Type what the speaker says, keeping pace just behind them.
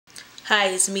Hi,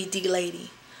 it's me, D Lady.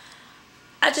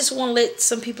 I just want to let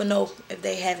some people know, if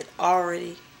they haven't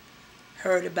already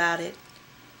heard about it,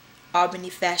 Albany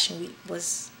Fashion Week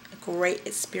was a great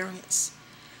experience.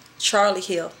 Charlie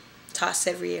Hill, Todd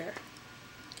Severier.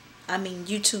 I mean,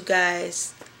 you two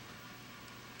guys,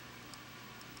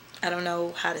 I don't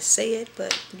know how to say it,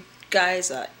 but you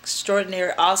guys are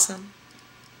extraordinary, awesome.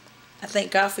 I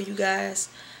thank God for you guys,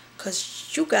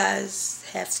 because you guys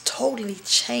have totally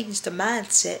changed the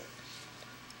mindset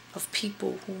of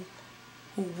people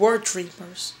who were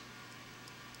dreamers.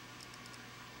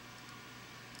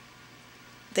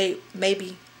 They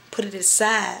maybe put it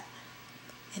aside,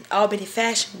 and Albany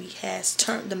Fashion Week has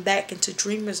turned them back into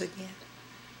dreamers again.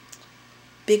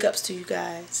 Big ups to you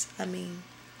guys. I mean,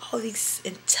 all these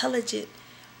intelligent,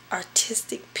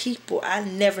 artistic people I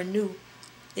never knew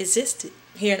existed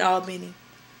here in Albany.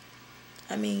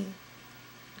 I mean,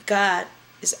 God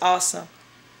is awesome,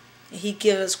 and He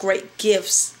gives us great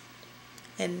gifts,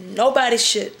 and nobody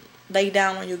should lay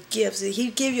down on your gifts. If He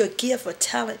give you a gift or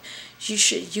talent, you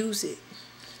should use it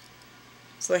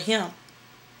for Him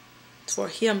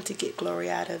to get glory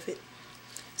out of it.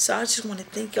 So I just want to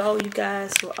thank all you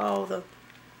guys for all the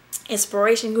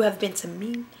inspiration you have been to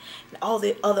me, and all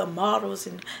the other models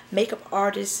and makeup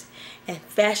artists and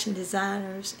fashion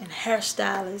designers and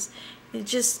hairstylists and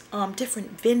just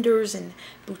different vendors and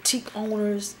boutique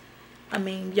owners. I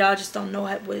mean, y'all just don't know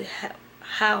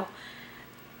how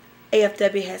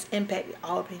AFW has impacted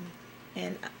Albany,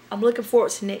 and I'm looking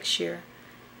forward to next year.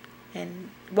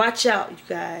 And watch out, you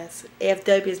guys.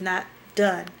 AFW is not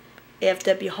done.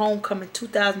 AFW Homecoming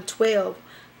 2012.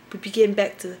 We be getting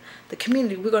back to the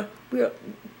community. We're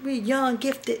young,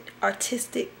 gifted,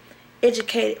 artistic,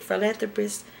 educated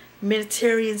philanthropists,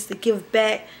 humanitarians to give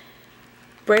back.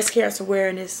 Breast cancer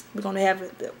awareness. We're gonna have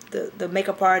the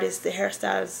makeup artists, the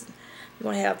hairstylists.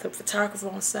 We're gonna have the photographer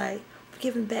on site. We're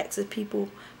giving back to people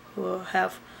who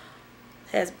had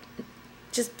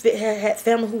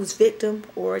family who was victim,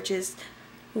 or just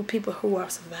people who are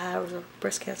survivors of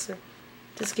breast cancer.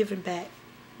 Just giving back.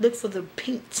 Look for the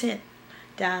pink tent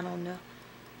down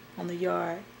on the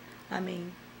yard. I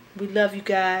mean, we love you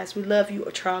guys. We love you,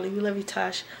 Charlie. We love you,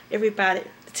 Tosh. Everybody,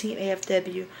 the team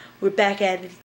AFW. We're back at it